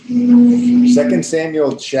2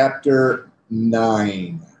 Samuel chapter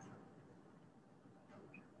 9.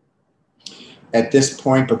 At this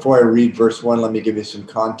point, before I read verse 1, let me give you some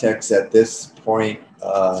context. At this point,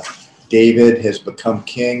 David has become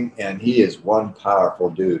king, and he is one powerful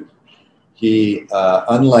dude. He,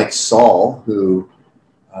 unlike Saul, who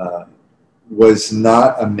was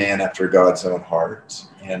not a man after God's own heart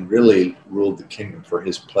and really ruled the kingdom for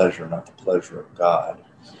his pleasure, not the pleasure of God,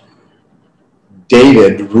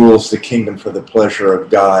 David rules the kingdom for the pleasure of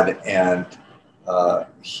God, and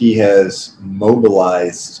he has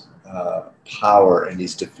mobilized power, and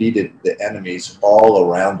he's defeated the enemies all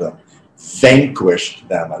around him, vanquished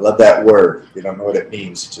them. I love that word. If you don't know what it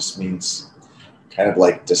means, it just means kind of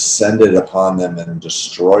like descended upon them and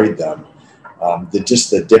destroyed them.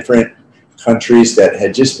 The different countries that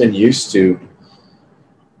had just been used to,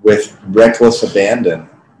 with reckless abandon,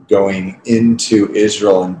 going into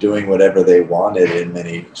Israel and doing whatever they wanted in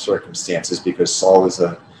many circumstances, because Saul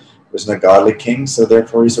wasn't a godly king, so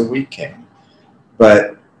therefore he's a weak king.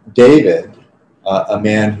 But David, a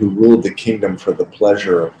man who ruled the kingdom for the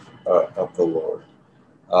pleasure of the Lord,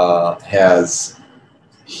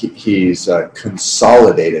 he's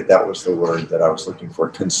consolidated. That was the word that I was looking for.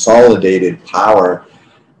 Consolidated power,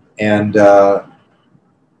 and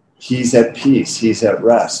he's at peace. He's at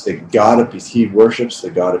rest. The God of peace. He worships the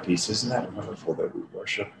God of peace. Isn't that wonderful that we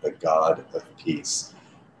worship the God of peace?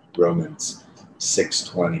 Romans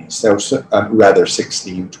 6:20. Rather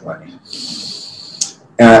 16:20.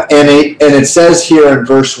 And it says here in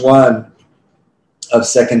verse 1 of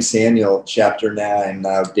 2 Samuel chapter 9,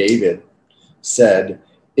 now David said,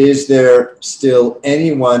 "Is there still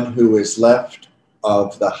anyone who is left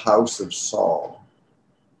of the house of Saul,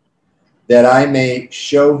 that I may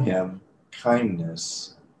show him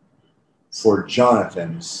kindness for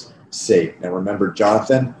Jonathan's sake?" Now remember,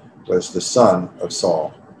 Jonathan was the son of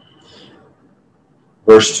Saul.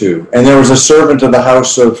 Verse 2, "And there was a servant of the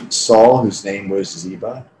house of Saul whose name was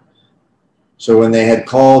Ziba. So when they had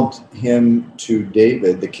called him to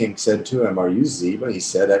David, the king said to him, 'Are you Ziba?' He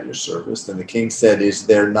said, 'At your service.' Then the king said, 'Is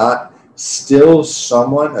there not still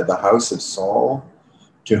someone at the house of Saul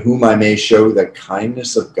to whom I may show the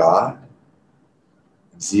kindness of God?'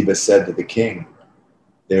 And Ziba said to the king,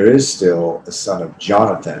 'There is still a son of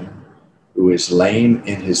Jonathan who is lame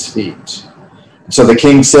in his feet.' So the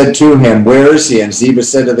king said to him, 'Where is he?' And Ziba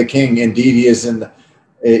said to the king, 'Indeed, he is in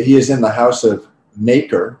the house of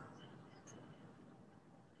Machir,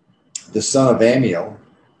 the son of Ammiel,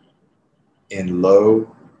 in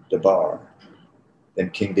Lo-debar.' Then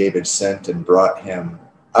King David sent and brought him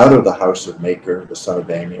out of the house of Machir, the son of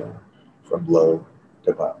Ammiel, from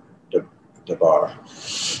Lo-debar.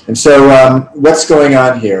 And so what's going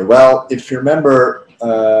on here? Well, if you remember,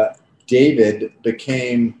 David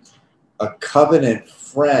became a covenant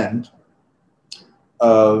friend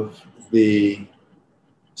of the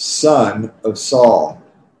son of Saul.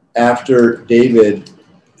 After David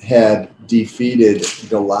had defeated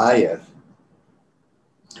Goliath,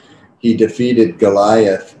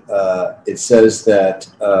 it says that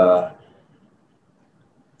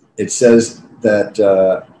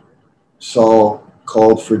Saul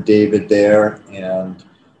called for David there and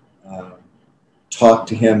talked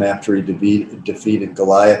to him after he defeated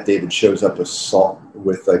Goliath. David shows up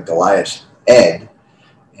with Goliath's head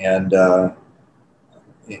and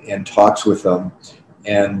talks with him.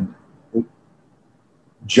 And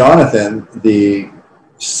Jonathan, the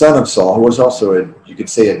son of Saul, who was also you could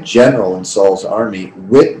say a general in Saul's army,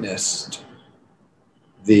 witnessed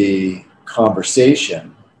the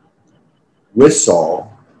conversation with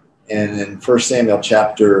Saul. And in 1 Samuel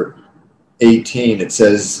chapter 18, it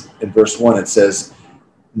says, in verse 1, it says,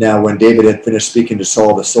 "Now when David had finished speaking to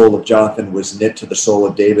Saul, the soul of Jonathan was knit to the soul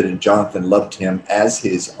of David, and Jonathan loved him as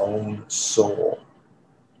his own soul.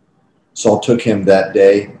 Saul took him that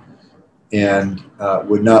day and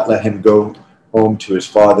would not let him go home to his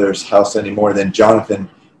father's house anymore. Then Jonathan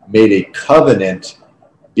made a covenant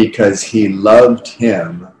because he loved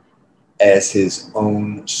him as his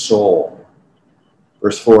own soul."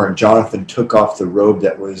 Verse 4, "And Jonathan took off the robe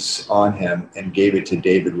that was on him and gave it to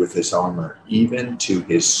David with his armor, even to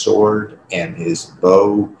his sword and his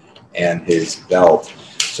bow and his belt."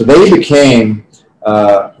 So they became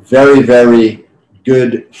very, very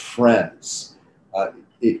good friends.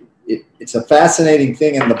 It's a fascinating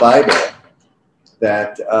thing in the Bible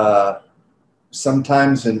that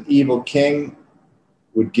sometimes an evil king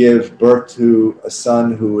would give birth to a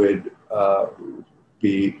son who would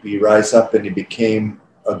be rise up, and he became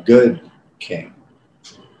a good king.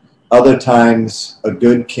 Other times, a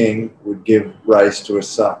good king would give rise to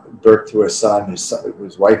birth to a son.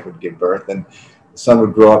 His wife would give birth, and son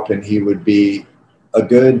would grow up and he would be a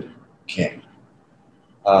good king.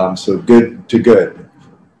 So good to good,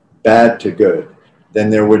 bad to good. Then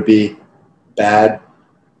there would be bad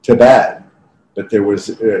to bad. But there was,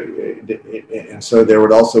 and so there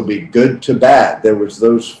would also be good to bad. There was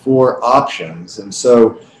those four options. And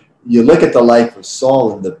so you look at the life of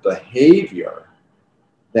Saul and the behavior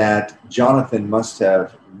that Jonathan must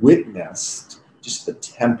have witnessed, just the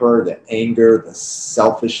temper, the anger, the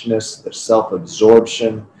selfishness, the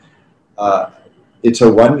self-absorption. It's a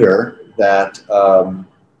wonder that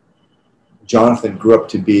Jonathan grew up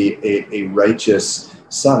to be a righteous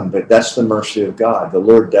son, but that's the mercy of God. The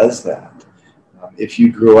Lord does that. If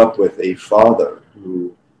you grew up with a father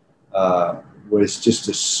who was just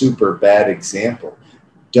a super bad example,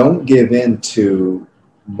 don't give in to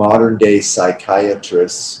modern day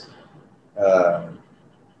psychiatrists'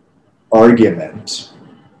 argument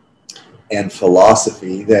and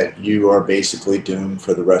philosophy that you are basically doomed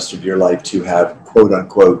for the rest of your life to have quote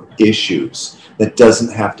unquote issues. That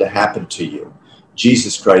doesn't have to happen to you.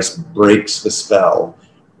 Jesus Christ breaks the spell.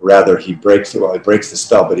 Rather, he breaks the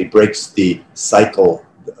spell, but he breaks the cycle,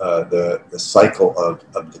 the cycle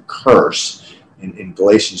of the curse. In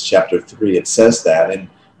Galatians chapter 3, it says that, and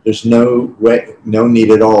there's no need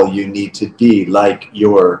at all. You need to be like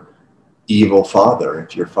your evil father,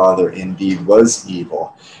 if your father indeed was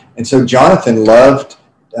evil. And so Jonathan loved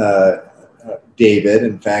David.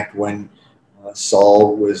 In fact, when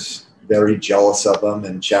Saul was very jealous of him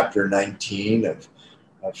in chapter 19 of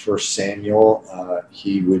 1 Samuel,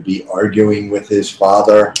 he would be arguing with his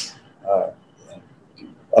father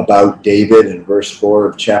about David. In verse 4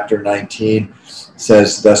 of chapter 19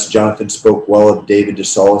 says, "Thus Jonathan spoke well of David to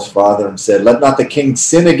Saul his father and said, Let not the king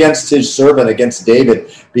sin against his servant, against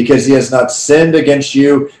David, because he has not sinned against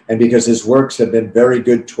you, and because his works have been very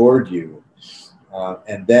good toward you."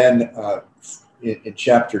 And then in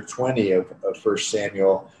chapter 20 of 1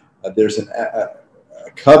 Samuel, there's a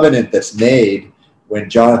covenant that's made when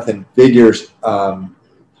Jonathan figures,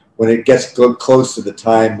 when it gets close to the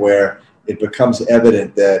time where it becomes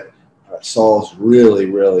evident that Saul's really,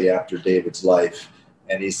 really after David's life,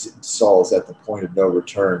 and Saul's at the point of no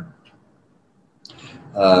return.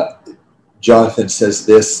 Jonathan says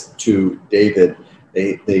this to David.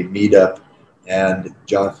 They meet up, and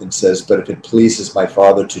Jonathan says, "But if it pleases my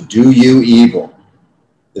father to do you evil,"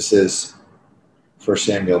 this is 1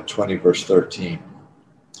 Samuel 20, verse 13.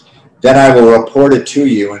 "Then I will report it to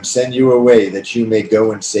you and send you away that you may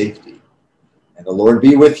go in safety. And the Lord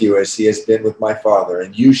be with you as he has been with my father.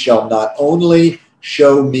 And you shall not only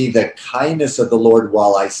show me the kindness of the Lord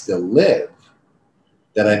while I still live,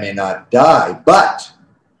 that I may not die, but,"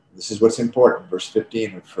 this is what's important, verse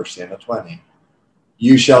 15 of 1 Samuel 20,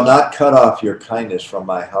 "you shall not cut off your kindness from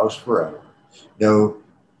my house forever. No,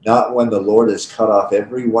 not when the Lord has cut off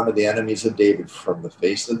every one of the enemies of David from the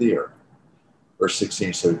face of the earth." Verse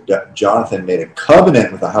 16, so Jonathan made a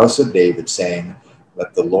covenant with the house of David, saying,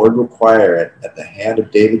 "Let the Lord require it at the hand of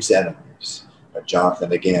David's enemies." But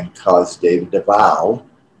Jonathan again caused David to vow,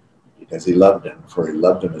 because he loved him, for he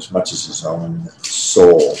loved him as much as his own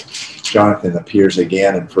soul. Jonathan appears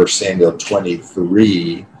again in 1 Samuel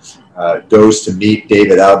 23, goes to meet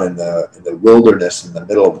David out in the wilderness in the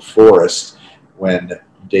middle of the forest when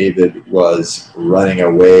David was running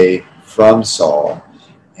away from Saul.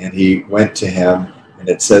 And he went to him, and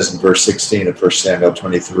it says in verse 16 of 1 Samuel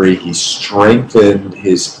 23, he strengthened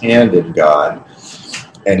his hand in God,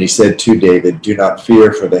 and he said to David, "Do not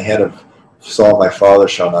fear, for the hand of Saul my father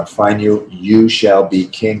shall not find you. You shall be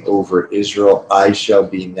king over Israel. I shall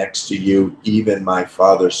be next to you. Even my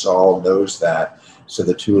father Saul knows that." So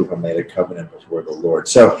the two of them made a covenant before the Lord.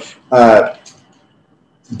 So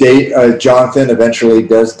Jonathan eventually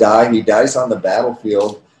does die. He dies on the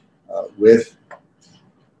battlefield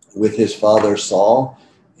with his father Saul,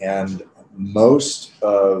 and most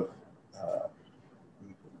of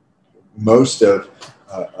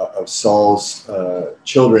Saul's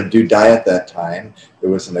children do die at that time. There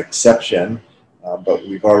was an exception, but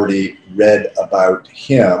we've already read about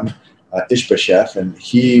him, Ishbosheth, and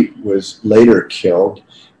he was later killed.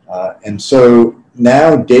 And so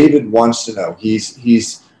now David wants to know.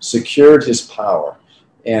 He's secured his power,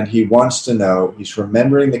 and he wants to know. He's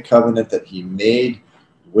remembering the covenant that he made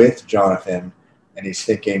with Jonathan, and he's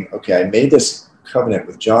thinking, okay, I made this covenant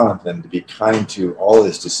with Jonathan to be kind to all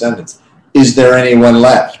his descendants. Is there anyone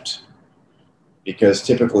left? Because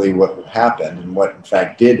typically what happened, and what in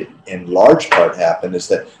fact did in large part happen, is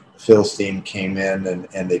that the Philistine came in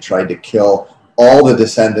and they tried to kill all the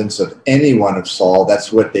descendants of any one of Saul.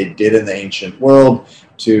 That's what they did in the ancient world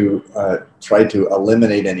to try to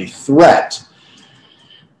eliminate any threat.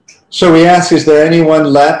 So we ask, is there anyone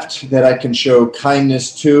left that I can show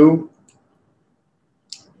kindness to?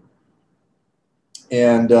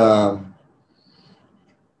 And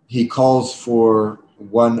he calls for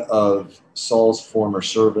one of Saul's former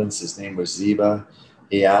servants. His name was Ziba.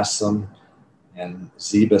 He asks him, and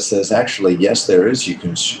Ziba says, actually, yes, there is. You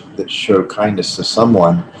can show kindness to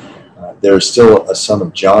someone. There's still a son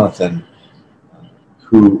of Jonathan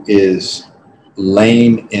who is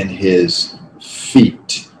lame in his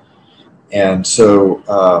feet. And so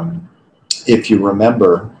if you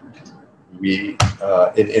remember,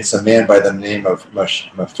 it's a man by the name of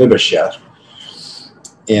Mephibosheth.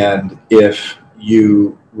 And if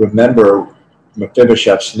you remember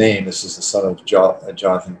Mephibosheth's name, this is the son of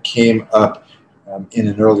Jonathan, came up in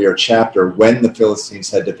an earlier chapter when the Philistines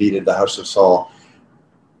had defeated the house of Saul.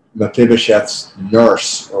 Mephibosheth's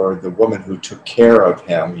nurse, or the woman who took care of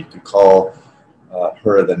him, you could call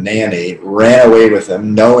her the nanny, ran away with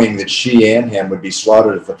him, knowing that she and him would be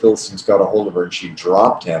slaughtered if the Philistines got a hold of her, and she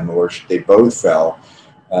dropped him, or they both fell.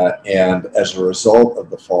 And as a result of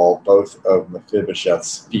the fall, both of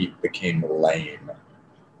Mephibosheth's feet became lame.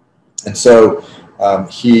 And so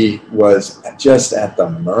he was just at the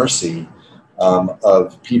mercy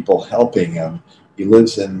of people helping him. He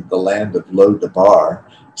lives in the land of Lo-debar.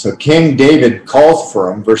 So King David calls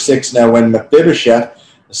for him. Verse 6, now when Mephibosheth,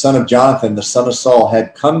 the son of Jonathan, the son of Saul,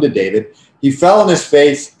 had come to David, he fell on his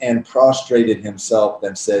face and prostrated himself.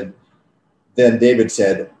 Then David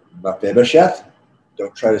said, Mephibosheth?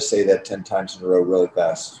 Don't try to say that 10 times in a row really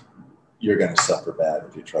fast. You're going to suffer bad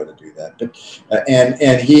if you try to do that.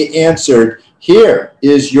 And he answered, here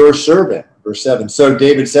is your servant. Verse 7, so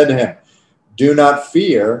David said to him, do not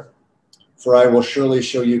fear, for I will surely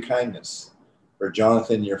show you kindness for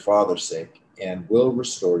Jonathan your father's sake, and will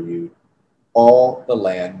restore you all the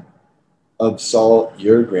land of Saul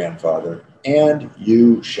your grandfather, and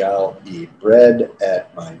you shall eat bread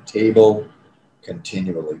at my table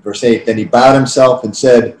continually. Verse 8, then he bowed himself and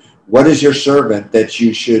said, what is your servant that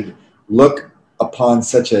you should look upon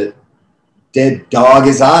such a dead dog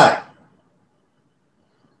as I?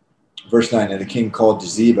 Verse 9, and the king called to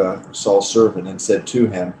Ziba, Saul's servant, and said to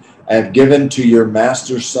him, I have given to your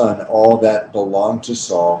master's son all that belonged to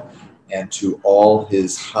Saul and to all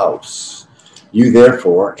his house. You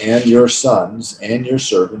therefore and your sons and your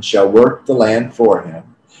servants shall work the land for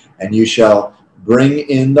him, and you shall bring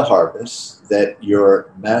in the harvest, that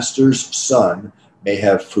your master's son may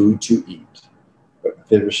have food to eat. But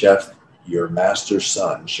Mephibosheth, your master's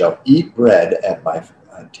son, shall eat bread at my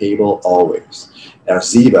table always. Now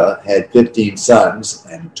Ziba had 15 sons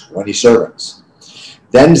and 20 servants.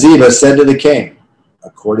 Then Ziba said to the king,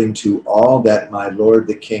 according to all that my lord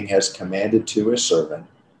the king has commanded to his servant,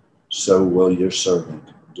 so will your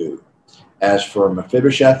servant do. As for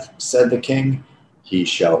Mephibosheth, said the king, he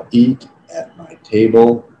shall eat at my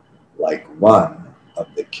table like one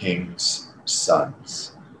of the king's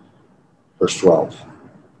sons. Verse 12.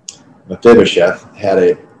 Mephibosheth had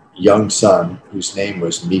a young son whose name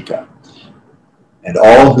was Micah, and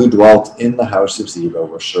all who dwelt in the house of Ziba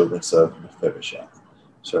were servants of Mephibosheth.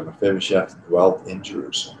 So Mephibosheth dwelt in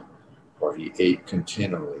Jerusalem, for he ate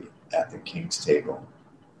continually at the king's table,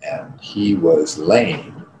 and he was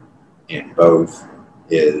lame in both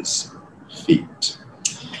his feet.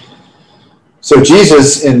 So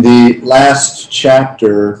Jesus, in the last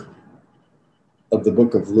chapter of the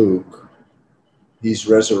book of Luke, he's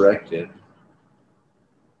resurrected,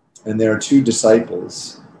 and there are two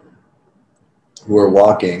disciples who are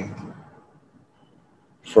walking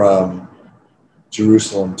from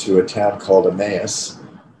Jerusalem to a town called Emmaus,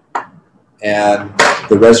 and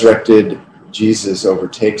the resurrected Jesus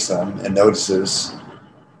overtakes them and notices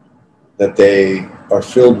that they are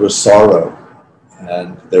filled with sorrow,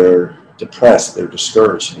 and they're depressed, they're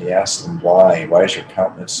discouraged, and he asks them, why is your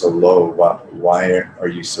countenance so low? Why are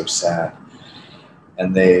you so sad?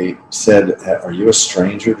 And they said, are you a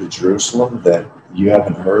stranger to Jerusalem that you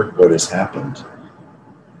haven't heard what has happened?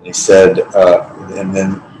 And he said, and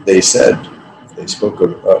then they spoke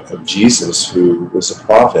of Jesus, who was a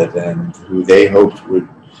prophet and who they hoped would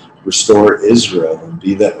restore Israel and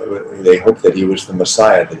they hoped that he was the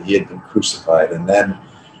Messiah, that he had been crucified. And then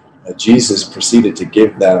Jesus proceeded to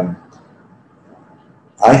give them,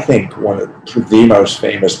 I think, one of the most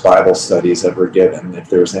famous Bible studies ever given. If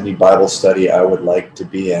there was any Bible study I would like to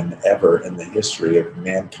be in ever in the history of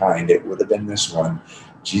mankind, it would have been this one.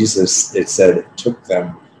 Jesus, it said, took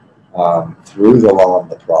them through the law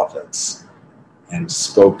and the prophets and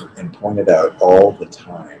spoke and pointed out all the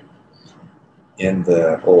time in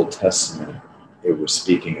the Old Testament it was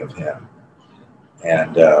speaking of him.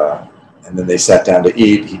 And then they sat down to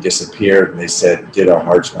eat. He disappeared, and they said, did our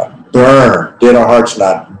hearts not burn? Did our hearts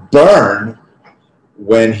not burn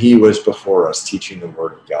when he was before us teaching the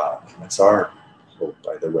Word of God? And that's our hope,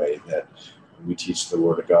 by the way, that when we teach the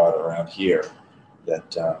Word of God around here,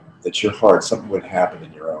 that your heart, something would happen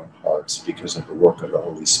in your own hearts because of the work of the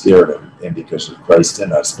Holy Spirit and because of Christ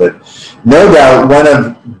in us. But no doubt one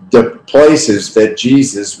of the places that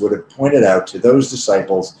Jesus would have pointed out to those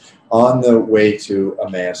disciples on the way to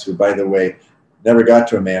Emmaus, who, by the way, never got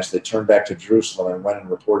to Emmaus. They turned back to Jerusalem and went and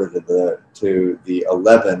reported to the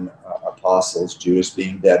 11 apostles, Judas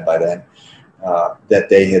being dead by then, that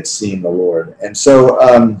they had seen the Lord. And so,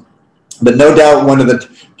 but no doubt one of the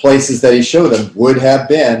places that he showed them would have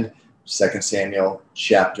been 2 Samuel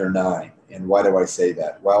chapter 9. And why do I say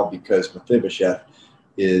that? Well, because Mephibosheth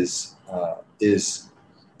is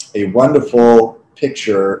a wonderful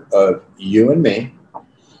picture of you and me.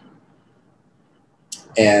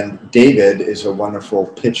 And David is a wonderful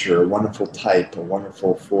picture, a wonderful type, a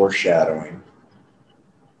wonderful foreshadowing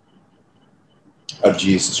of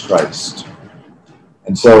Jesus Christ.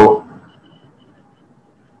 And so,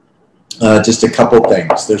 just a couple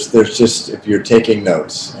things. There's just, if you're taking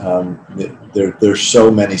notes, there's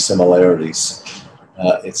so many similarities.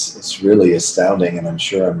 It's really astounding, and I'm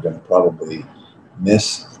sure I'm going to probably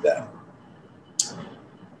miss them.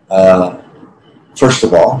 First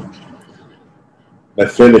of all,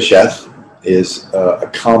 Mephibosheth is a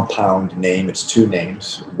compound name. It's two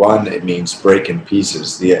names. One, it means break in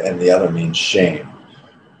pieces, and the other means shame.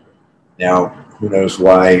 Now, who knows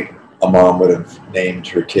why a mom would have named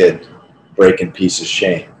her kid break in pieces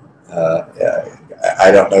shame? I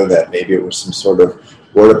don't know that. Maybe it was some sort of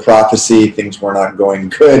word of prophecy. Things were not going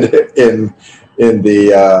good in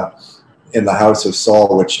the house of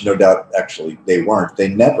Saul, which no doubt actually they weren't. They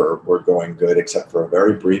never were going good except for a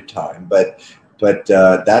very brief time. But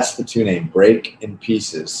that's the two names, break in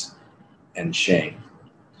pieces and shame.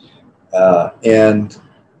 And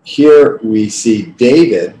here we see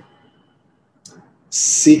David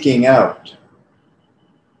seeking out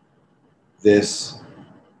this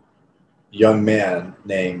young man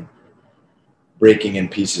named breaking in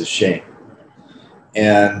pieces shame.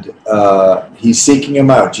 And he's seeking him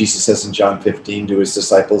out. Jesus says in John 15 to his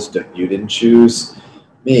disciples, "You didn't choose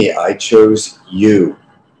me, I chose you.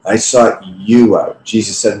 I sought you out."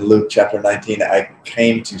 Jesus said in Luke chapter 19, "I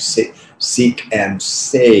came to seek and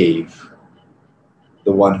save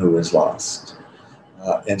the one who is lost."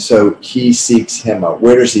 And so he seeks him out.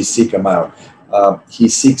 Where does he seek him out? He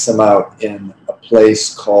seeks him out in a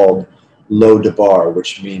place called Lo-Debar,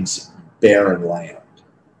 which means barren land.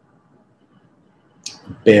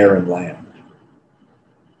 Barren land.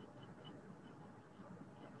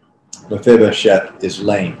 Mephibosheth is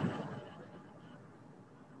lame.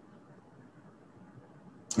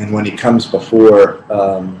 And when he comes before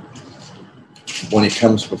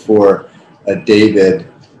David,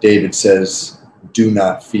 David says, "Do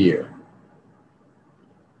not fear."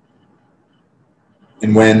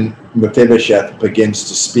 And when Mephibosheth begins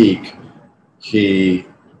to speak, he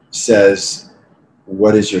says,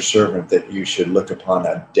 "What is your servant that you should look upon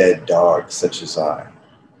a dead dog such as I?"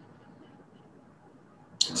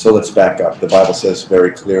 So let's back up. The Bible says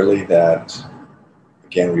very clearly that,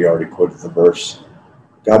 again, we already quoted the verse,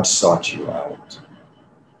 God sought you out.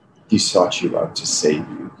 He sought you out to save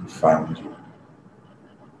you. He found you.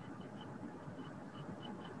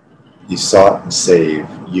 He sought and saved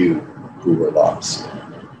you who were lost.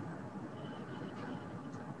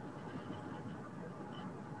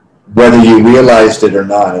 Whether you realized it or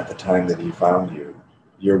not at the time that he found you,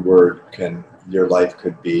 your life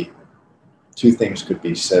could be, two things could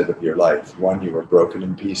be said of your life. One, you were broken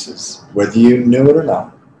in pieces. Whether you knew it or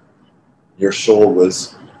not, your soul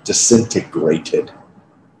was disintegrated.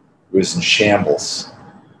 It was in shambles.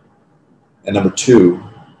 And number two,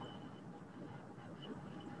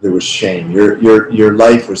 there was shame. Your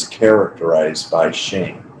life was characterized by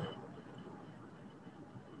shame.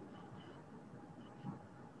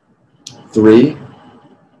 3,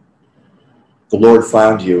 the Lord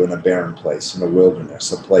found you in a barren place, in a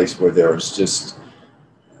wilderness, a place where there was just,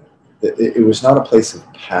 it was not a place of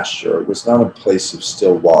pasture. It was not a place of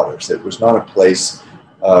still waters. It was not a place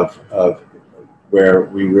of where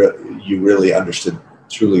you really understood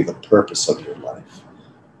truly the purpose of your life.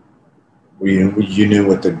 You knew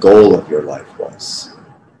what the goal of your life was.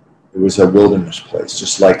 It was a wilderness place,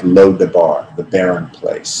 just like Lo-Debar, the barren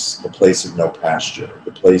place, the place of no pasture,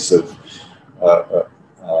 the place of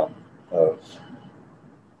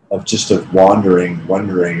wondering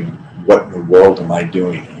what in the world am I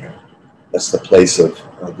doing here? That's the place of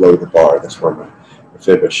Lo-Debar. That's where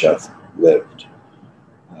Mephibosheth lived.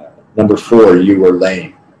 Number 4, you were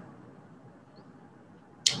lame.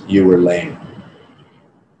 you were lame.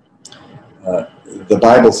 The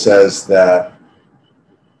Bible says that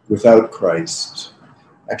without Christ,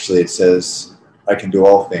 actually it says, I can do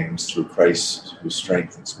all things through Christ who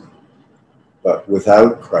strengthens me. But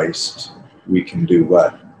without Christ, we can do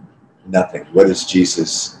what? Nothing. What does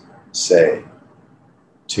Jesus say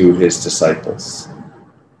to his disciples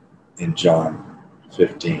in John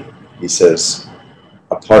 15? He says,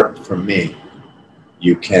 apart from me,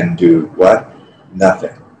 you can do what?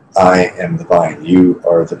 Nothing. I am the vine. You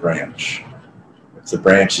are the branch. If the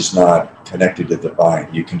branch is not connected to the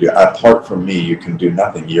vine, you can do, apart from me, you can do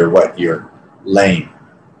nothing. You're what? You're lame.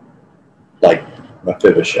 Like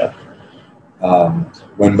Mephibosheth.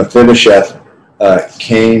 When Mephibosheth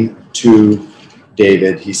came to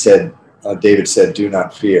David, he said, David said, do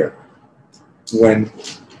not fear.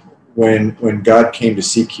 When God came to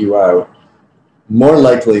seek you out, more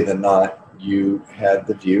likely than not, you had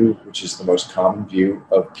the view, which is the most common view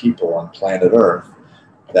of people on planet Earth,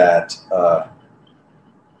 that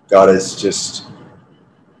God is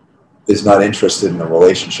not interested in a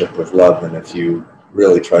relationship with love, and if you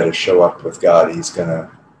really try to show up with God, he's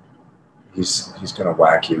gonna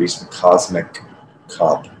whack you. He's the cosmic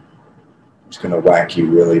cop. He's gonna whack you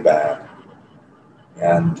really bad.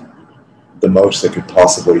 And the most that could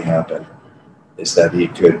possibly happen is that he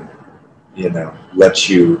could,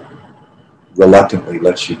 reluctantly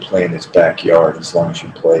let you play in his backyard as long as you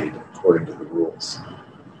played according to the rules.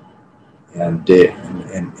 And David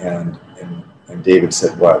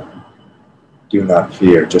said, what? Do not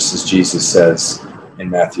fear, just as Jesus says in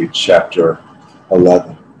Matthew chapter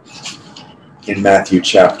 11. In Matthew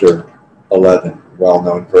chapter 11,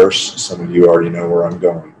 well-known verse, some of you already know where I'm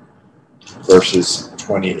going, verses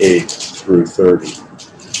 28 through 30.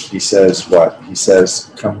 He says what? He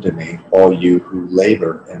says, come to me, all you who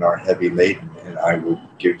labor and are heavy laden, and I will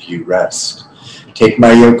give you rest. Take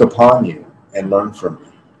my yoke upon you and learn from me,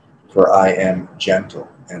 for I am gentle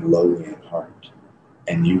and lowly in heart,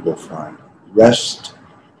 and you will find rest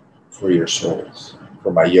for your souls.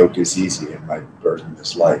 For my yoke is easy and my burden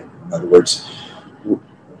is light. In other words,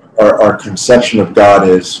 our conception of God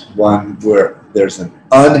is one where there's an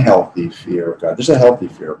unhealthy fear of God. There's a healthy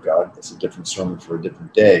fear of God. That's a different sermon for a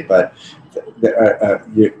different day. But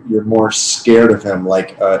you're more scared of him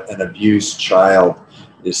like an abused child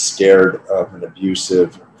is scared of an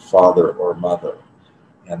abusive father or mother.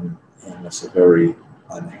 And that's a very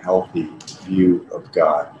unhealthy view of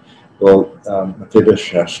God. Well,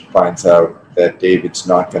 Mephibosheth finds out that David's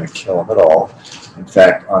not going to kill him at all. In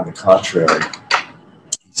fact, on the contrary,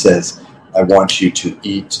 he says, I want you to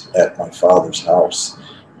eat at my father's house.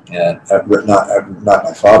 And not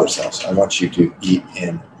my father's house. I want you to eat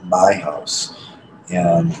in my house.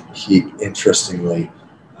 And he, interestingly,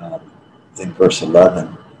 in verse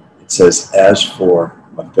 11, it says, as for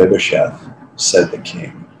Mephibosheth, said the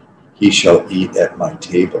king, he shall eat at my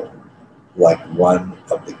table like one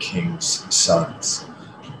of the king's sons.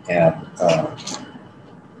 And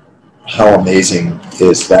how amazing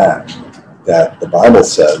is that the Bible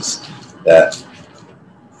says that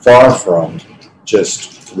far from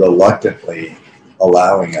just reluctantly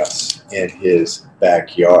allowing us in his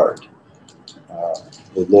backyard,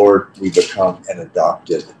 the Lord, we become an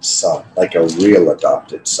adopted son, like a real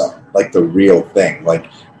adopted son, like the real thing,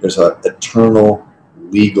 like there's an eternal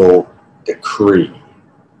legal decree.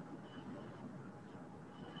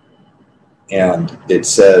 And it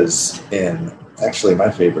says in, actually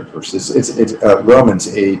my favorite verse, it's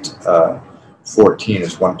Romans 8:14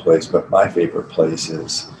 is one place, but my favorite place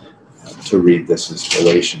is to read this is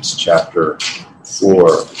Galatians chapter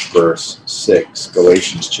 4, verse 6.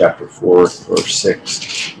 Galatians chapter 4, verse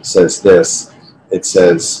 6 says this. It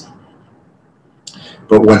says,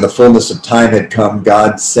 but when the fullness of time had come,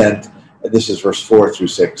 God sent, this is verse 4 through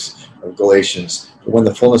 6 of Galatians, but when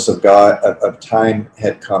the fullness of time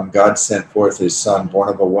had come, God sent forth his son, born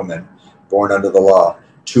of a woman, born under the law,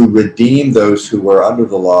 to redeem those who were under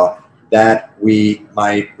the law, that we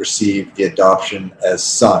might receive the adoption as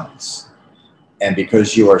sons. And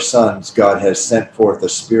because you are sons, God has sent forth the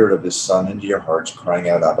Spirit of his Son into your hearts, crying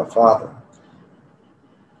out, Abba, Father.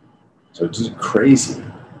 So it's crazy.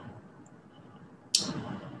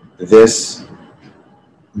 This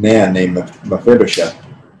man named Mephibosheth,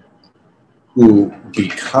 who,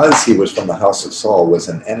 because he was from the house of Saul, was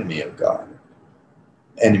an enemy of God,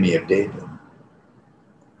 enemy of David. I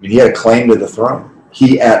mean, he had a claim to the throne.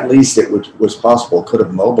 He, at least it was possible, could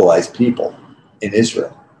have mobilized people in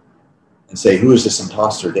Israel and say, who is this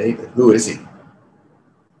imposter David? Who is he?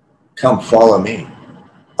 Come, follow me.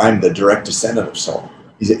 I'm the direct descendant of Saul.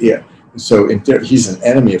 So he's an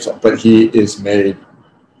enemy of Saul, but he is made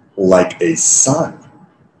like a son.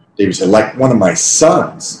 David said, like one of my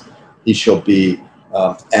sons, he shall be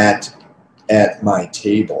at my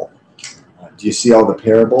table. Do you see all the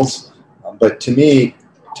parables? But to me,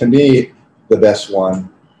 the best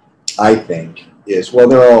one, I think, is, well,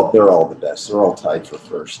 they're all the best. They're all tied for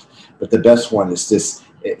first. But the best one is this.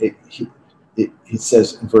 He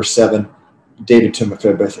says in verse 7, David to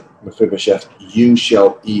Mephibosheth, you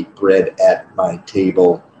shall eat bread at my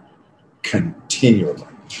table continually.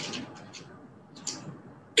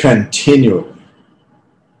 Continually.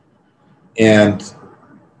 And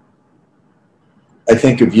I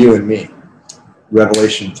think of you and me.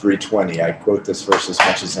 Revelation 3:20. I quote this verse as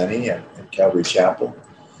much as any at Calvary Chapel.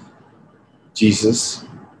 Jesus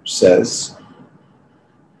says,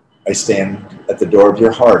 I stand at the door of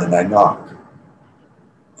your heart and I knock.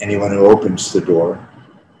 Anyone who opens the door,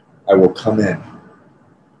 I will come in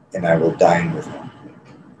and I will dine with him.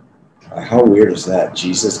 How weird is that?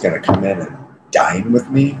 Jesus is going to come in and dine with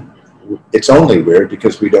me? It's only weird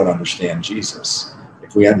because we don't understand Jesus.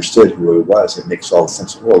 If we understood who he was, it makes all the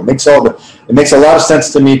sense in the world. It makes a lot of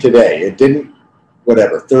sense to me today. It didn't,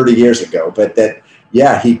 30 years ago, but that,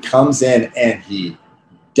 yeah, he comes in and he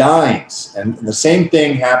dines. And the same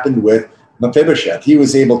thing happened with Mephibosheth. He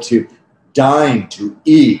was able to dine, to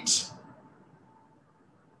eat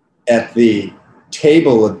at the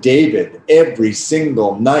table of David every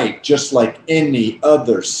single night, just like any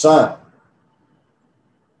other son.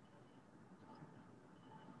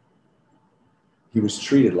 He was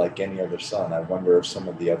treated like any other son. I wonder if some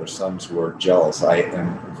of the other sons were jealous. I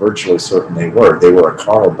am virtually certain they were. They were a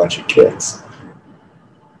carnal bunch of kids.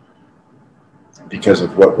 Because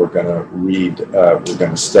of what we're going to read, we're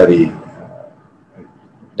going to study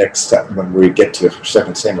next time when we get to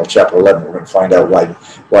 2 Samuel chapter 11. We're going to find out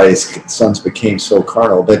why his sons became so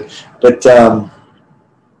carnal. But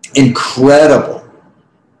incredible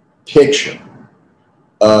picture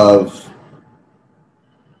of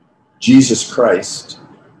Jesus Christ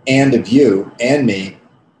and of you and me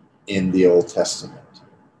in the Old Testament.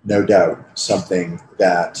 No doubt something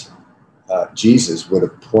that Jesus would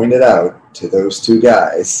have pointed out to those two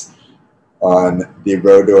guys on the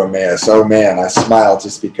road to Emmaus. Oh man, I smile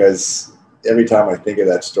just because every time I think of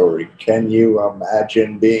that story. Can you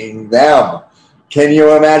imagine being them? Can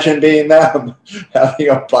you imagine being them? Having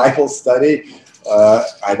a Bible study?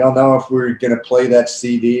 I don't know if we're going to play that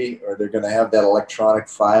CD or they're going to have that electronic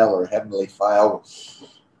file or heavenly file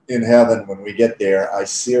in heaven when we get there. I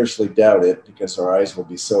seriously doubt it because our eyes will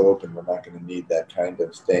be so open we're not going to need that kind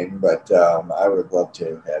of thing. But I would have loved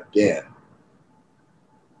to have been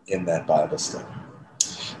in that Bible study.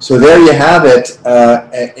 So there you have it.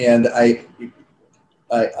 And I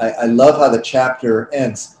love how the chapter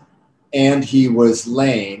ends. And he was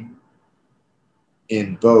lame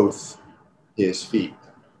in both his feet.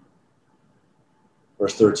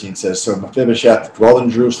 Verse 13 says, so Mephibosheth dwelled in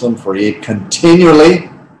Jerusalem, for he ate continually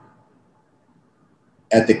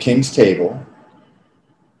at the king's table.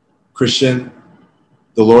 Christian,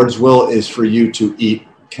 the Lord's will is for you to eat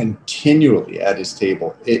continually at his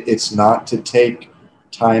table. It's not to take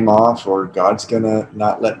time off or God's going to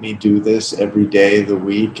not let me do this every day of the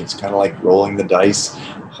week. It's kind of like rolling the dice.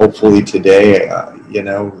 Hopefully today,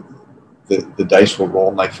 the dice will roll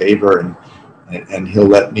in my favor and he'll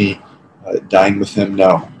let me dine with him.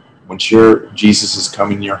 No. Once Jesus has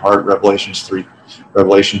come in your heart, Revelation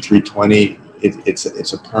 3:20,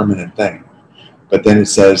 it's a permanent thing. But then it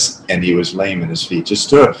says, and he was lame in his feet.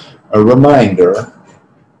 Just a reminder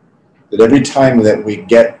that every time that we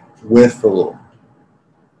get with the Lord,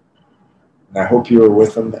 and I hope you were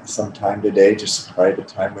with him sometime today, just private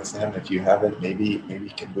time with him. If you haven't, maybe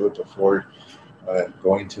you can do it before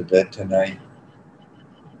going to bed tonight.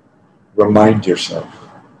 Remind yourself,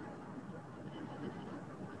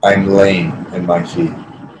 I'm lame in my feet,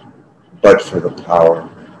 but for the power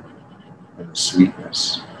and the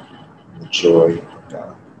sweetness and the joy of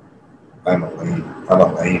God. I'm a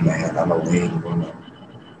lame man. I'm a lame woman.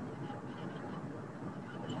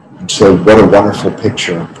 And so what a wonderful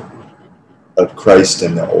picture of Christ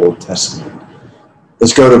in the Old Testament.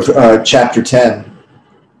 Let's go to chapter 10.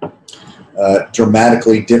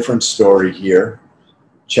 Dramatically different story here.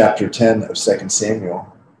 Chapter 10 of 2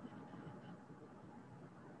 Samuel.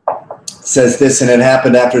 It says this, and it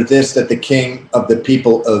happened after this that the king of the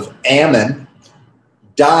people of Ammon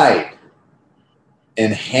died,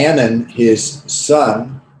 and Hanun his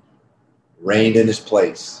son reigned in his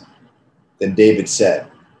place. Then David said,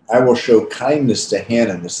 I will show kindness to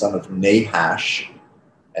Hanun the son of Nahash,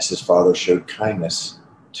 as his father showed kindness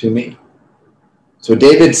to me. So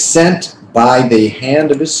David sent by the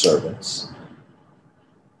hand of his servants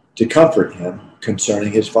to comfort him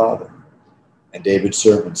concerning his father. and David's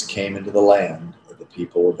servants came into the land of the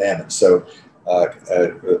people of Ammon. So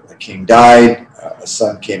a king died, a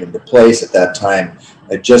son came into place. At that time,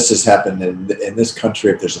 just as happened in this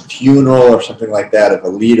country, if there's a funeral or something like that of a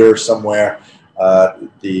leader somewhere,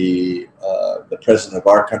 the president of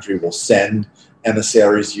our country will send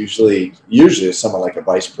emissaries, usually someone like a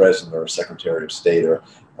vice president or a secretary of state or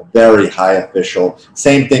a very high official.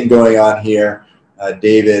 Same thing going on here.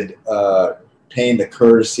 David paying the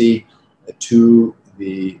courtesy to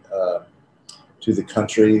the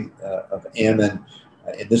country of Ammon.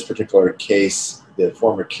 In this particular case, the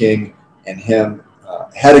former king and him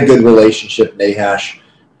had a good relationship. Nahash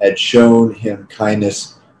had shown him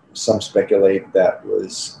kindness. Some speculate that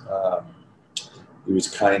he was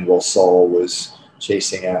kind while Saul was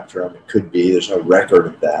chasing after him. It could be. There's no record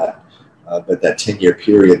of that. But that 10-year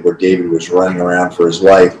period where David was running around for his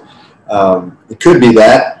life, it could be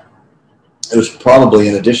that. It was probably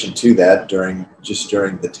in addition to that during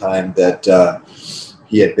the time that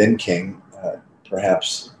he had been king.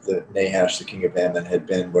 Perhaps Nahash, the king of Ammon, had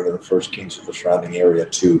been one of the first kings of the surrounding area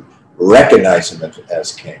to recognize him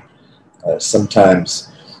as king.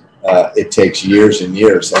 Sometimes it takes years and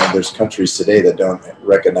years. I mean, there's countries today that don't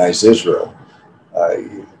recognize Israel,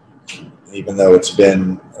 even though it's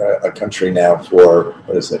been a country now for,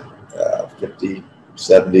 50,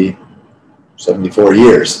 70, 74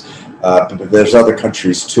 years. But there's other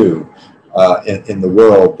countries too in the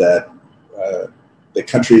world that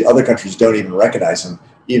other countries don't even recognize them,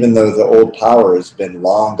 even though the old power has been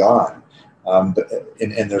long gone.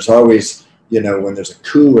 And there's always, when there's a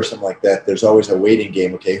coup or something like that, there's always a waiting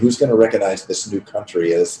game. Okay, who's going to recognize this new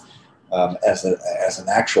country as an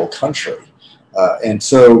actual country? And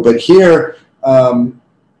so, but here there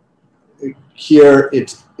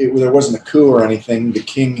wasn't a coup or anything. The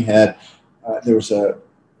king had there was a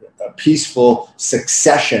peaceful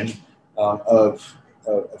succession of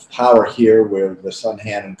power here, where the son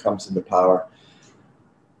Hanun comes into power,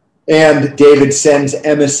 and David sends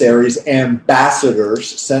emissaries,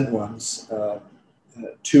 ambassadors, sent ones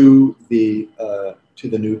to the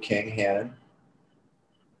new king Hanun.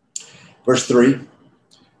 Verse 3.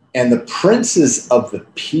 And the princes of the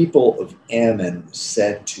people of Ammon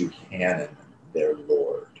said to Hanun, their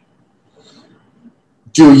lord,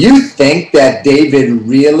 do you think that David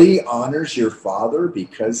really honors your father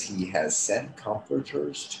because he has sent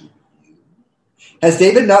comforters to you? Has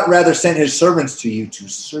David not rather sent his servants to you to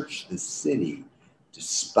search the city, to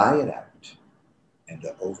spy it out, and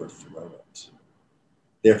to overthrow it?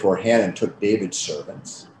 Therefore Hanun took David's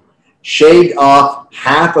servants, shaved off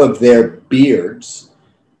half of their beards,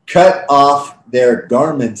 cut off their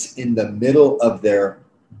garments in the middle of their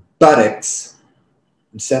buttocks,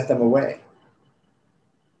 and sent them away.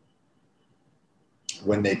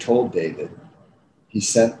 When they told David, he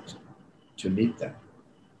sent to meet them,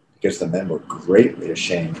 because the men were greatly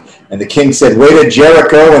ashamed. And the king said, wait at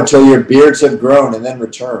Jericho until your beards have grown, and then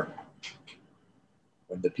return.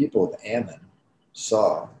 When the people of Ammon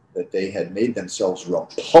saw that they had made themselves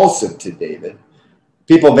repulsive to David,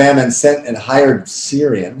 the people of Ammon sent and hired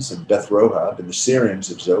Syrians of Beth-Rohab and the Syrians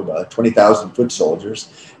of Zobah, 20,000 foot soldiers,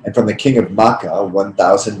 and from the king of Makkah,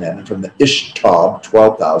 1,000 men, and from the Ishtob,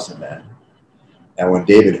 12,000 men. And when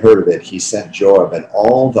David heard of it, he sent Joab and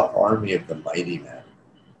all the army of the mighty men.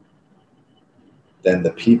 Then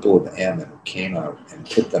the people of Ammon came out and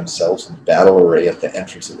put themselves in battle array at the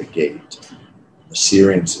entrance of the gate. The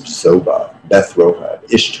Syrians of Zobah, Beth-Rohab,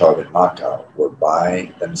 Ishtob, and Makkah were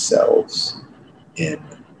by themselves in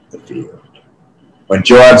the field. When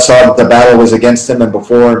Joab saw that the battle was against him and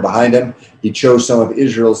before and behind him, he chose some of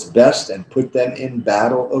Israel's best and put them in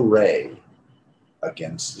battle array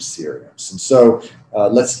against the Syrians. And so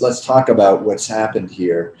let's talk about what's happened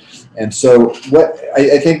here. And so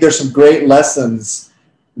I think there's some great lessons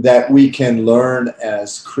that we can learn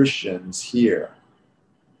as Christians here.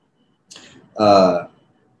 Hanun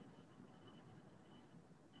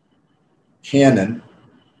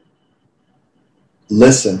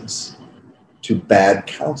listens to bad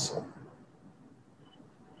counsel.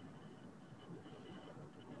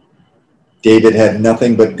 David had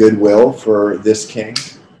nothing but goodwill for this king,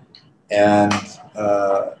 and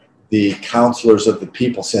the counselors of the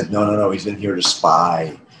people said, no, he's in here to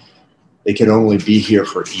spy. They can only be here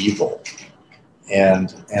for evil.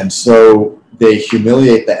 And so they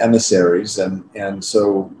humiliate the emissaries, and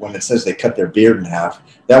so when it says they cut their beard in half,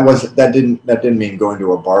 that didn't mean going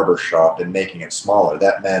to a barber shop and making it smaller.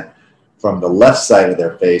 That meant from the left side of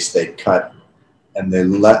their face they cut and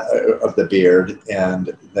of the beard,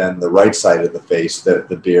 and then the right side of the face,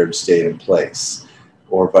 the beard stayed in place,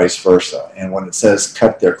 or vice versa. And when it says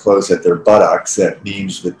cut their clothes at their buttocks, that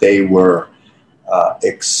means that they were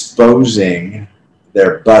exposing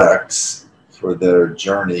their buttocks for their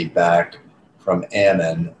journey back from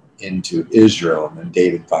Ammon into Israel. And then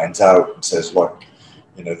David finds out and says, look,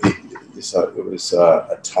 it was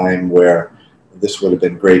a time where this would have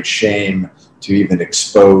been great shame to even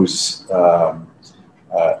expose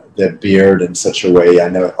the beard in such a way. I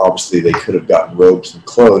know obviously they could have gotten robes and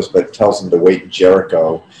clothes, but it tells them to wait in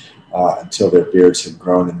Jericho until their beards had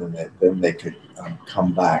grown, and then they could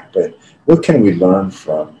come back. But what can we learn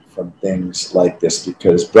from things like this?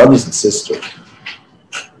 Because brothers and sisters,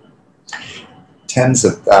 tens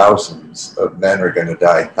of thousands of men are going to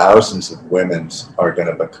die. Thousands of women are going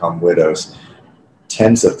to become widows.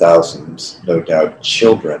 Tens of thousands, no doubt,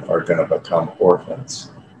 children are going to become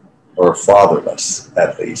orphans, or fatherless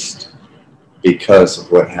at least, because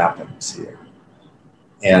of what happens here.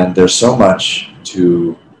 And there's so much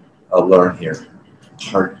to learn here,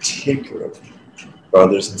 particularly,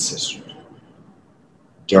 brothers and sisters,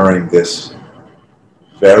 during this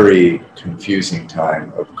very confusing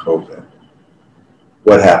time of COVID.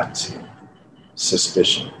 What happens here?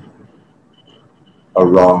 Suspicion, a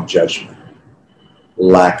wrong judgment,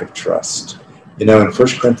 lack of trust. In 1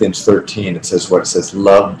 Corinthians 13, it says what? It says,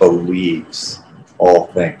 love believes all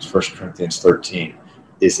things. 1 Corinthians 13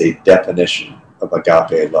 is a definition of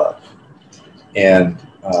agape love. And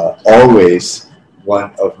always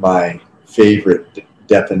one of my favorite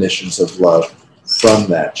definitions of love from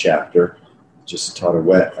that chapter. I'm just taught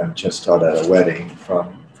at a wedding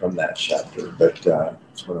from that chapter, but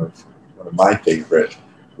it's one of my favorite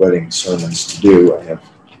wedding sermons to do. I have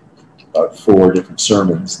about 4 different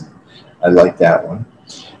sermons. I like that one.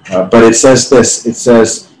 But it says this. It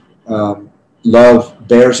says, love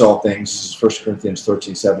bears all things. This is 1 Corinthians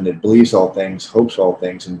 13:7. It believes all things, hopes all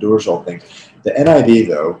things, endures all things. The NIV,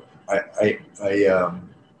 though, I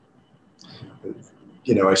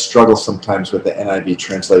struggle sometimes with the NIV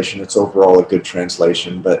translation. It's overall a good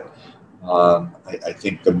translation, but I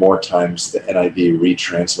think the more times the NIV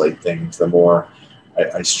retranslate things, the more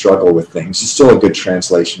I struggle with things. It's still a good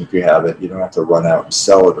translation if you have it. You don't have to run out and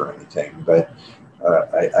sell it or anything. But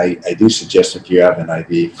I do suggest, if you have an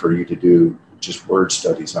NIV, for you to do just word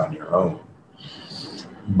studies on your own.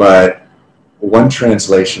 But one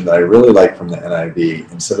translation that I really like from the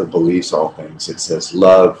NIV, instead of believes all things, it says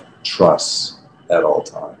love trusts at all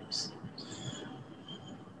times.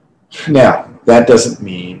 Now, that doesn't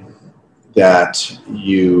mean that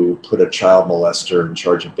you put a child molester in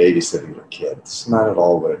charge of babysitting your kids. Not at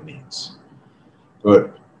all what it means.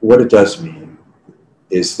 But what it does mean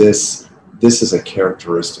is this is a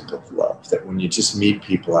characteristic of love, that when you just meet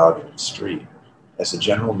people out in the street, as a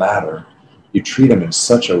general matter, you treat them in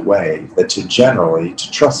such a way that to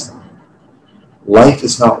trust them. Life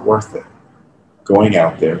is not worth it going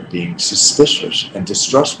out there being suspicious and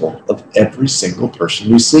distrustful of every single person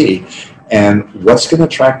you see. And what's going to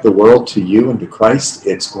attract the world to you and to Christ?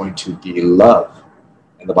 It's going to be love.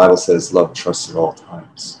 And the Bible says love trusts at all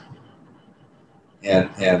times. And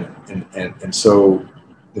so,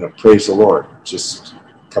 praise the Lord. Just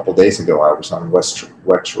a couple days ago, I was on West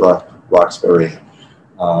Roxbury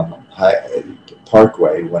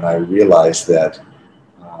Parkway when I realized that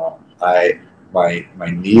my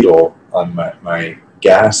needle on my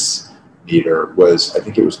gas meter was, I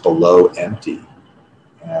think it was below empty.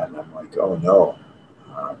 And I'm like, oh no.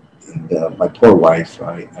 And my poor wife,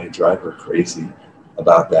 I drive her crazy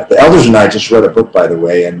about that. The elders and I just read a book, by the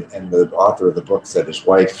way, and the author of the book said his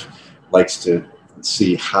wife likes to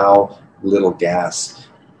see how little gas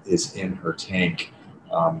is in her tank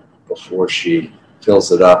before she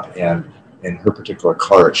fills it up. And in her particular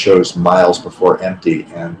car, it shows miles before empty.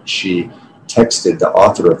 And she texted the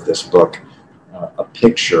author of this book a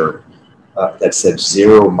picture that said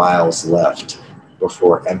 0 miles left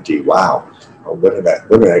before empty. Wow. What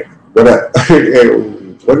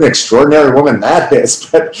an extraordinary woman that is.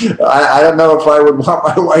 But I don't know if I would want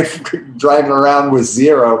my wife driving around with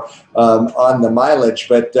 0 on the mileage.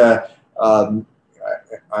 But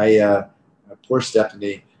poor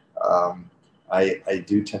Stephanie, I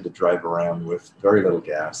do tend to drive around with very little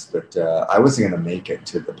gas. But I wasn't going to make it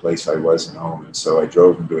to the place I was at home. And so I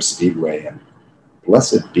drove into a speedway, and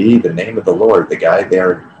blessed be the name of the Lord. The guy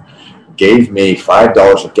there gave me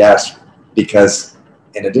 $5 of gas because,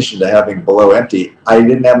 in addition to having below empty, I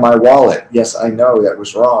didn't have my wallet. Yes, I know that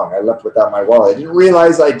was wrong. I left without my wallet. I didn't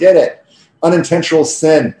realize I did it. Unintentional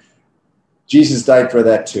sin. Jesus died for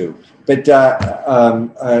that too. But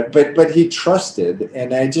he trusted,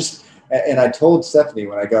 and I told Stephanie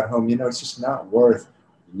when I got home, it's just not worth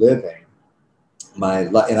living my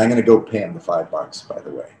life. And I'm going to go pay him the $5, by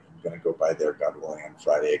the way. I'm going to go by there, God willing, on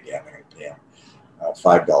Friday again. I'm going to pay him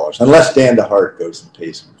 $5, unless Dan DeHart goes and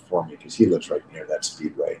pays for me, because he lives right near that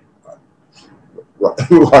speedway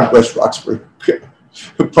on West Roxbury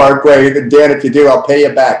Parkway. And Dan, if you do, I'll pay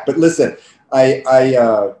you back. But listen,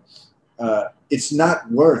 it's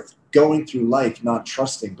not worth going through life not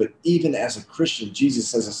trusting. But even as a Christian, Jesus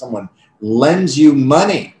says if someone lends you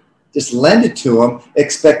money, just lend it to them,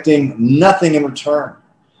 expecting nothing in return.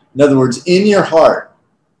 In other words, in your heart,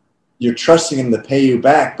 you're trusting them to pay you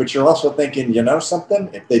back, but you're also thinking, you know something?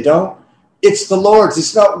 If they don't, it's the Lord's.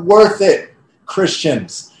 It's not worth it.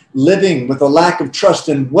 Christians living with a lack of trust.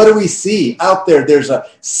 And what do we see out there? There's a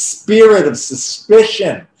spirit of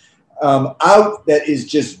suspicion out that is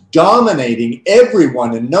just dominating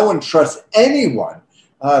everyone, and no one trusts anyone.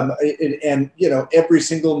 And you know, every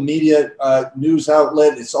single media news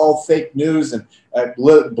outlet, it's all fake news. And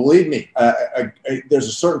believe me, there's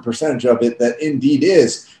a certain percentage of it that indeed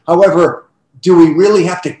is. However, do we really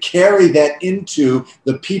have to carry that into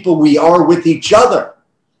the people we are with each other?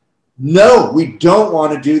 No, we don't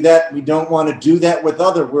want to do that. We don't want to do that with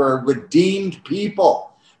others. We're a redeemed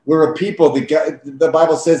people. We're a people. The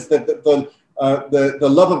Bible says that the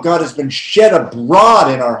love of God has been shed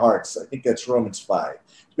abroad in our hearts. I think that's Romans 5.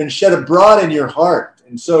 It's been shed abroad in your heart.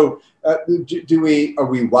 And so are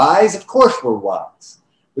we wise? Of course we're wise.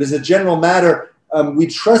 But as a general matter, we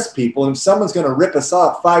trust people. And if someone's going to rip us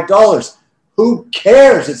off $5, who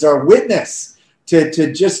cares? It's our witness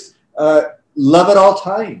to just love at all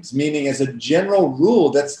times. Meaning, as a general rule,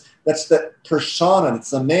 that's the persona, that's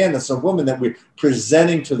the man, that's a woman that we're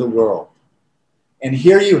presenting to the world. And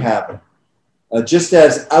here you have it. Just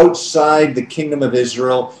as outside the kingdom of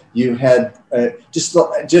Israel, you had, just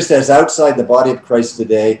as outside the body of Christ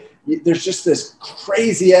today, there's just this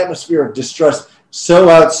crazy atmosphere of distrust. So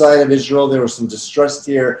outside of Israel, there was some distrust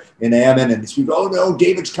here in Ammon, and these people, oh no,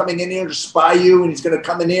 David's coming in here to spy you, and he's going to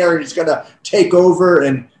come in here, and he's going to take over.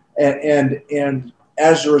 And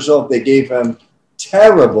as a result, they gave him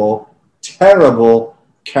terrible, terrible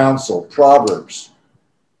counsel. Proverbs.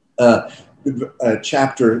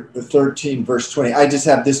 Chapter 13, verse 20. I just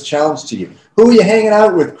have this challenge to you. Who are you hanging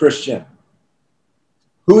out with, Christian?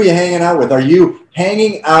 Who are you hanging out with? Are you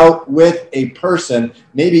hanging out with a person,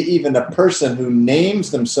 maybe even a person who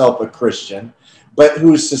names themselves a Christian, but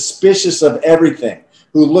who's suspicious of everything,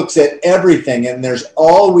 who looks at everything, and there's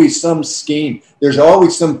always some scheme. There's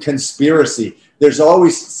always some conspiracy. There's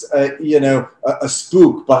always, a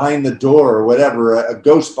spook behind the door or whatever, a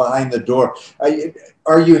ghost behind the door.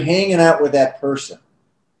 Are you hanging out with that person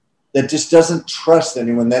that just doesn't trust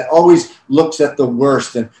anyone, that always looks at the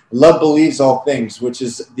worst? And love believes all things, which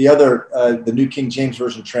is the New King James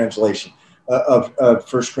Version translation of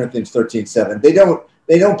 1 Corinthians 13:7.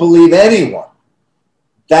 They don't believe anyone.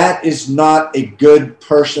 That is not a good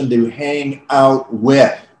person to hang out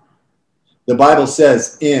with. The Bible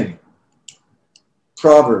says in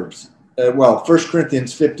Proverbs, 1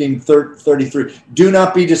 Corinthians 15:33, do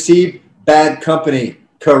not be deceived. Bad company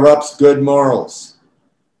corrupts good morals.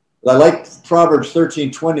 I like Proverbs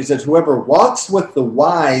 13:20. It says, whoever walks with the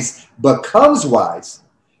wise becomes wise,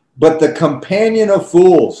 but the companion of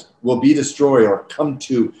fools will be destroyed or come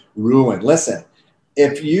to ruin. Listen,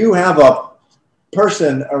 if you have a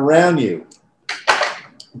person around you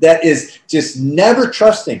that is just never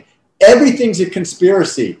trusting, everything's a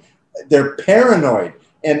conspiracy, they're paranoid,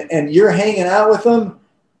 and you're hanging out with them,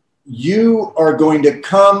 you are going to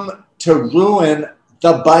come to ruin,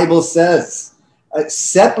 the Bible says.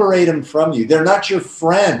 Separate them from you. They're not your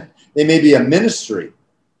friend. They may be a ministry.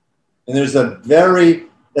 And that's a very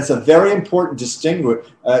important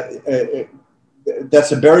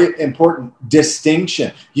that's a very important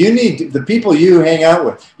distinction. You need, the people you hang out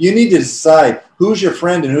with, you need to decide who's your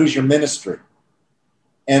friend and who's your ministry.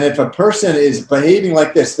 And if a person is behaving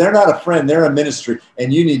like this, they're not a friend, they're a ministry.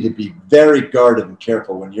 And you need to be very guarded and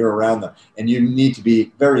careful when you're around them. And you need to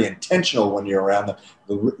be very intentional when you're around them.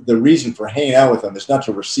 The reason for hanging out with them is not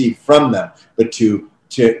to receive from them, but to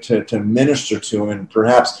minister to them and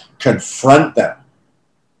perhaps confront them.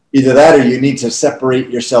 Either that or you need to separate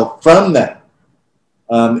yourself from them.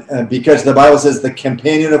 Because the Bible says the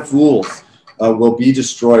companion of fools will be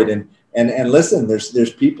destroyed. And listen,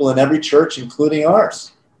 there's people in every church, including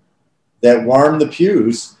ours, that warm the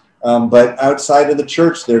pews, but outside of the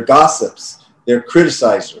church, they're gossips, they're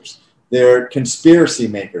criticizers, they're conspiracy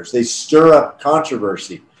makers, they stir up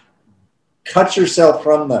controversy. Cut yourself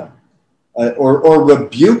from them, or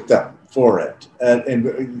rebuke them for it,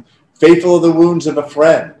 and faithful of the wounds of a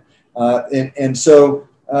friend. So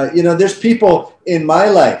there's people in my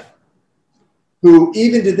life who,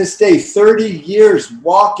 even to this day, 30 years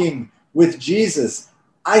walking with Jesus,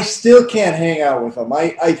 I still can't hang out with them.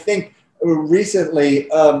 I think recently,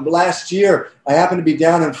 last year, I happened to be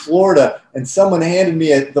down in Florida, and someone handed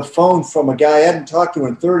me the phone from a guy I hadn't talked to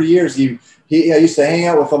in 30 years. I used to hang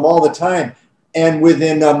out with him all the time. And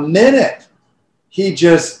within a minute, he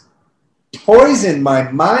just poisoned my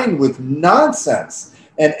mind with nonsense.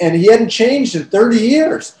 And he hadn't changed in 30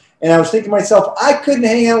 years. And I was thinking to myself, I couldn't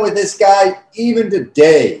hang out with this guy even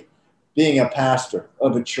today, being a pastor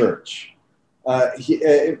of a church.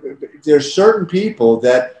 There's certain people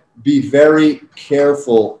that be very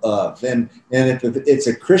careful of. And if it's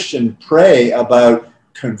a Christian, pray about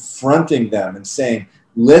confronting them and saying,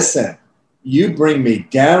 listen, you bring me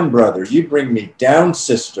down, brother. You bring me down,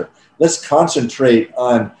 sister. Let's concentrate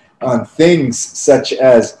on things such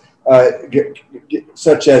as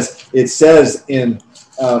it says in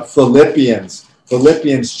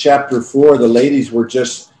Philippians chapter 4. The ladies were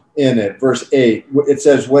just in it. Verse 8. It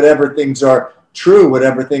says, whatever things are true,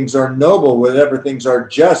 whatever things are noble, whatever things are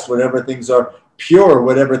just, whatever things are pure,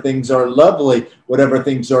 whatever things are lovely, whatever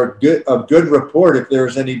things are good, of good report, if there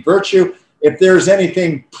is any virtue, if there's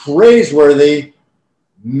anything praiseworthy,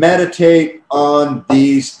 meditate on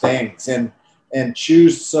these things and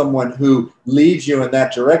choose someone who leads you in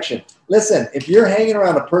that direction. Listen, if you're hanging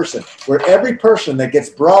around a person where every person that gets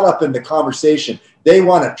brought up in the conversation, they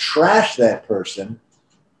want to trash that person,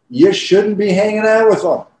 you shouldn't be hanging out with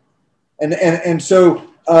them. And so,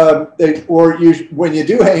 when you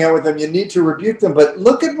do hang out with them, you need to rebuke them. But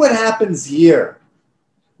look at what happens here.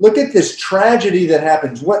 Look at this tragedy that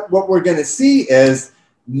happens. What we're going to see is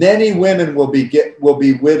many women will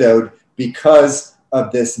be widowed because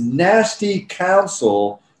of this nasty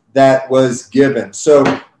counsel that was given. So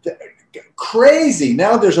crazy.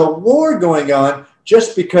 Now there's a war going on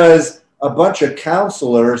just because a bunch of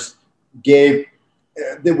counselors they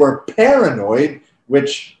were paranoid,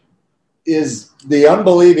 which is the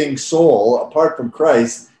unbelieving soul apart from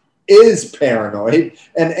Christ is paranoid.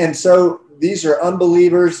 And so these are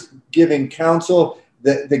unbelievers giving counsel.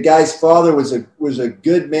 The guy's father was a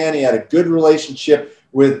good man. He had a good relationship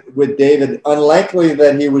with David. Unlikely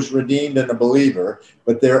that he was redeemed and a believer,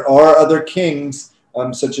 but there are other kings,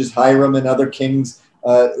 such as Hiram and other kings,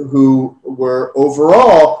 who were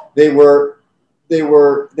overall they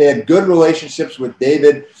had good relationships with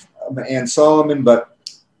David and Solomon, but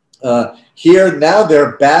here now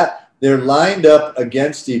they're lined up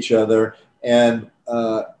against each other, and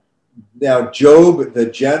now Job, the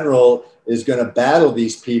general, is going to battle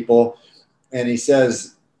these people, and he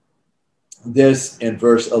says this in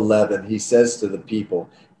verse 11. He says to the people,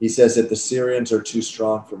 he says, if the Syrians are too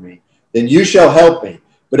strong for me, then you shall help me.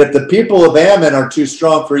 But if the people of Ammon are too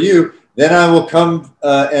strong for you, then I will come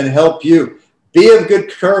and help you. Be of good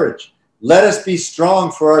courage. Let us be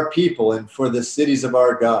strong for our people and for the cities of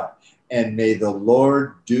our God. And may the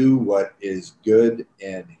Lord do what is good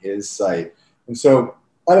in his sight. And so,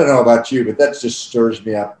 I don't know about you, but that just stirs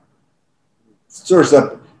me up. Stirs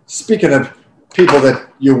up. Speaking of people that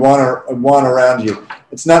you want around you,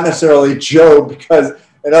 it's not necessarily Job, because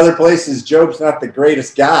in other places, Job's not the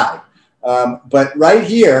greatest guy. But right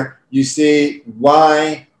here, you see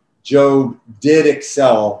why Job did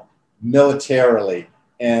excel militarily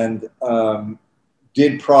and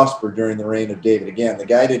did prosper during the reign of David. Again, the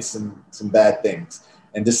guy did some bad things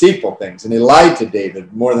and deceitful things, and he lied to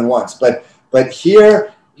David more than once. But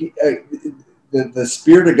here, the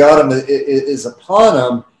Spirit of God is upon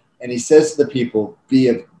him, and he says to the people, be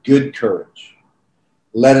of good courage.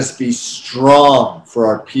 Let us be strong for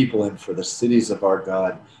our people and for the cities of our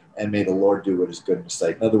God, and may the Lord do what is good in his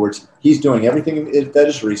sight. In other words, he's doing everything that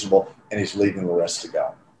is reasonable, and he's leaving the rest to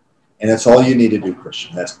God. And that's all you need to do,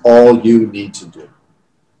 Christian. That's all you need to do.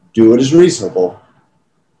 Do what is reasonable,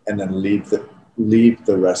 and then leave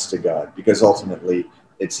the rest to God, because ultimately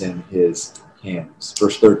it's in his hands.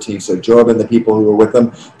 Verse 13, so Joab and the people who were with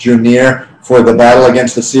him drew near for the battle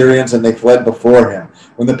against the Syrians, and they fled before him.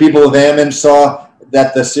 When the people of Ammon saw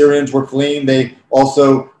that the Syrians were fleeing, they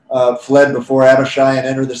also fled before Abishai and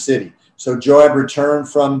entered the city. So Joab returned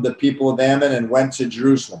from the people of Ammon and went to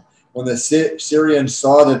Jerusalem. When the Syrians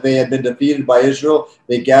saw that they had been defeated by Israel,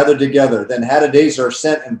 they gathered together. Then Hadadezer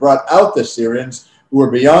sent and brought out the Syrians who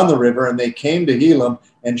were beyond the river, and they came to Helam,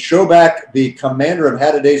 and Shobak, the commander of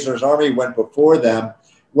Hadadezer's army, went before them.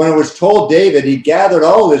 When it was told David, he gathered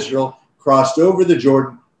all Israel, crossed over the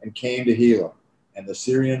Jordan, and came to Helam. And the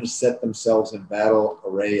Syrians set themselves in battle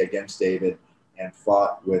array against David and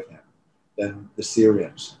fought with him. Then the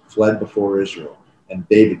Syrians fled before Israel, and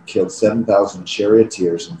David killed 7,000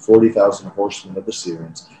 charioteers and 40,000 horsemen of the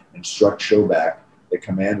Syrians, and struck Shobak, the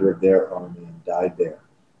commander of their army, and died there.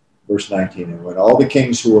 Verse 19, and when all the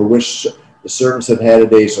kings who were with the servants of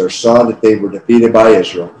Hadadezer saw that they were defeated by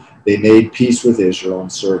Israel, They made peace with Israel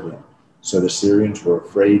and served them. So the Syrians were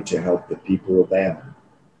afraid to help the people of Ammon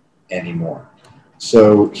anymore.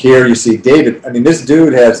 So here you see David. I mean, this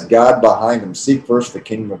dude has God behind him. Seek first the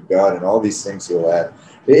kingdom of God, and all these things he'll add.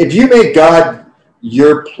 If you make God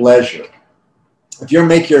your pleasure, if you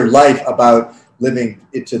make your life about living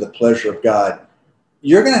it to the pleasure of God,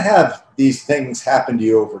 you're going to have these things happen to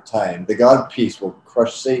you over time. The God of peace will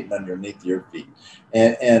crush Satan underneath your feet,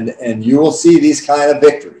 and you will see these kind of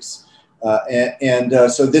victories.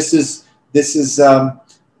 So this is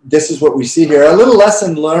what we see here. A little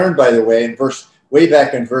lesson learned, by the way, way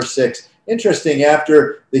back in verse 6. Interesting,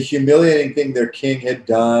 after the humiliating thing their king had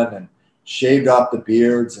done and shaved off the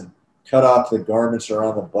beards and cut off the garments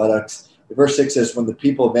around the buttocks. Verse 6 says, when the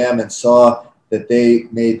people of Ammon saw that they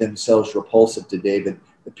made themselves repulsive to David,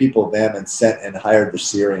 the people of Ammon sent and hired the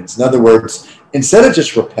Syrians. In other words, instead of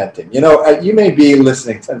just repenting, you may be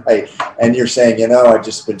listening tonight and you're saying, I've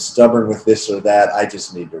just been stubborn with this or that. I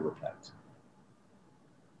just need to repent.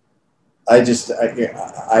 I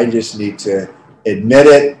just need to admit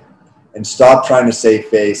it and stop trying to save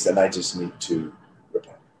face, and I just need to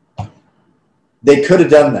repent. They could have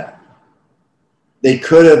done that. They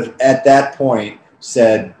could have, at that point,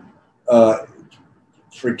 said,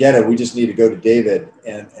 forget it, we just need to go to David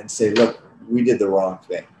and say, look, we did the wrong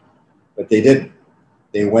thing. But they didn't.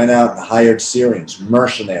 They went out and hired Syrians,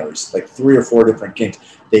 mercenaries, like 3 or 4 different kings.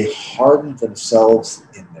 They hardened themselves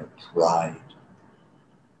in their pride.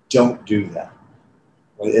 Don't do that.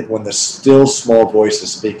 When the still small voice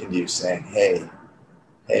is speaking to you saying, hey,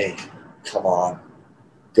 come on,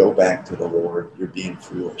 go back to the Lord. You're being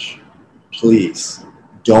foolish. Please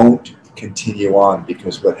don't continue on,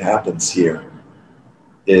 because what happens here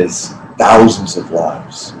is thousands of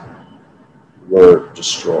lives were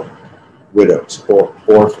destroyed. Widows,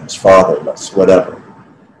 orphans, fatherless, whatever.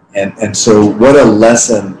 And so what a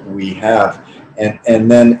lesson we have. And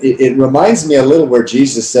then it reminds me a little where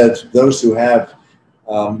Jesus said, those who have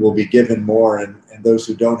will be given more, and those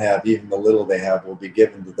who don't have, even the little they have, will be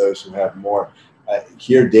given to those who have more.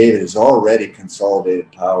 Here David has already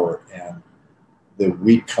consolidated power, and the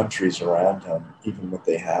weak countries around him, even what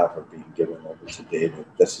they have, are being given over to David.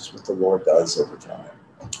 This is what the Lord does over time.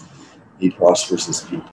 He prospers his people.